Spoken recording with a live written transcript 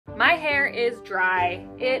My hair is dry.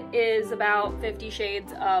 It is about 50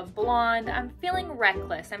 shades of blonde. I'm feeling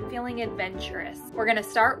reckless. I'm feeling adventurous. We're gonna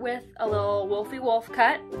start with a little Wolfie Wolf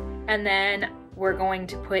cut, and then we're going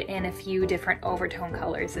to put in a few different overtone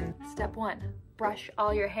colors. And step 1, brush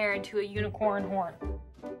all your hair into a unicorn horn.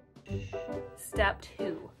 Step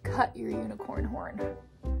 2, cut your unicorn horn.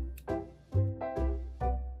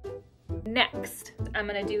 Next, I'm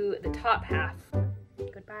gonna do the top half.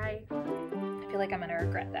 Goodbye. I feel like I'm gonna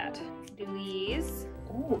regret that. Do these.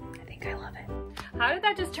 Ooh, I think I love it. How did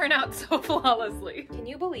that just turn out so flawlessly? Can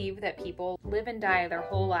you believe that people live and die their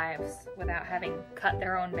whole lives without having cut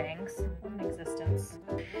their own bangs? What an existence.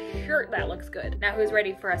 Sure, that looks good. Now who's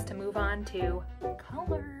ready for us to move on to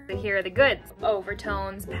color? So here are the goods.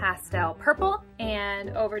 Overtones pastel purple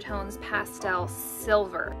and overtones pastel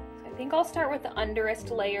silver. So I think I'll start with the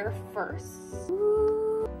underest layer first.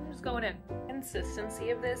 Ooh, I'm just going in.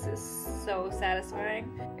 Consistency of this is so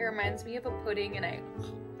satisfying. It reminds me of a pudding and I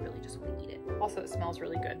really just want to eat it. Also, it smells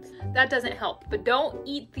really good. That doesn't help, but don't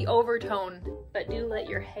eat the overtone, but do let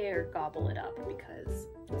your hair gobble it up because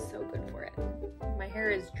it's so good for it. My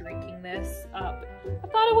hair is drinking this up. I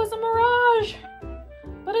thought it was a mirage,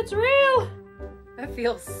 but it's real. It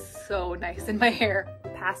feels so nice in my hair.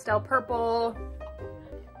 Pastel purple,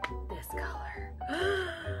 this color.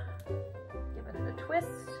 Give it a twist.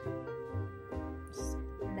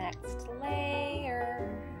 Next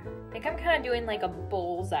layer. I think I'm kind of doing like a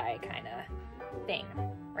bullseye kind of thing,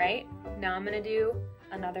 right? Now I'm gonna do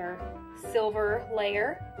another silver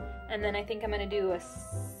layer, and then I think I'm gonna do a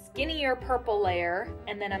skinnier purple layer,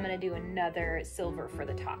 and then I'm gonna do another silver for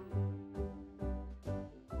the top.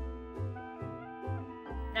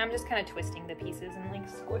 Now I'm just kind of twisting the pieces and like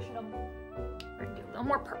squishing them. We're gonna do a little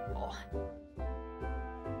more purple.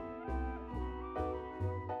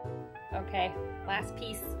 Okay, last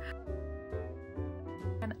piece.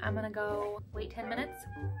 And I'm gonna go wait 10 minutes,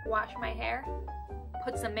 wash my hair,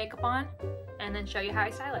 put some makeup on, and then show you how I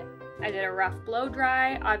style it. I did a rough blow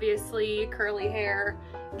dry. Obviously, curly hair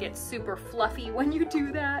gets super fluffy when you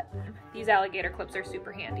do that. These alligator clips are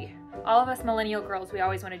super handy. All of us millennial girls, we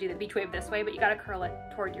always want to do the beach wave this way, but you gotta curl it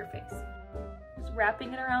toward your face. Just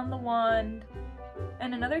wrapping it around the wand.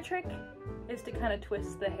 And another trick is to kind of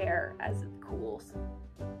twist the hair as it cools.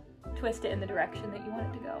 Twist it in the direction that you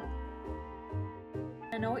want it to go.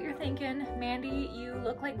 I know what you're thinking. Mandy, you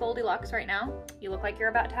look like Goldilocks right now. You look like you're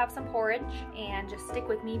about to have some porridge, and just stick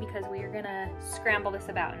with me because we are gonna scramble this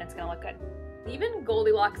about and it's gonna look good. Even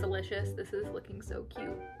Goldilocks-alicious, this is looking so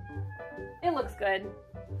cute. It looks good,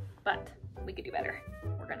 but we could do better.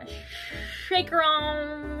 We're gonna shake her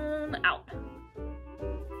on out.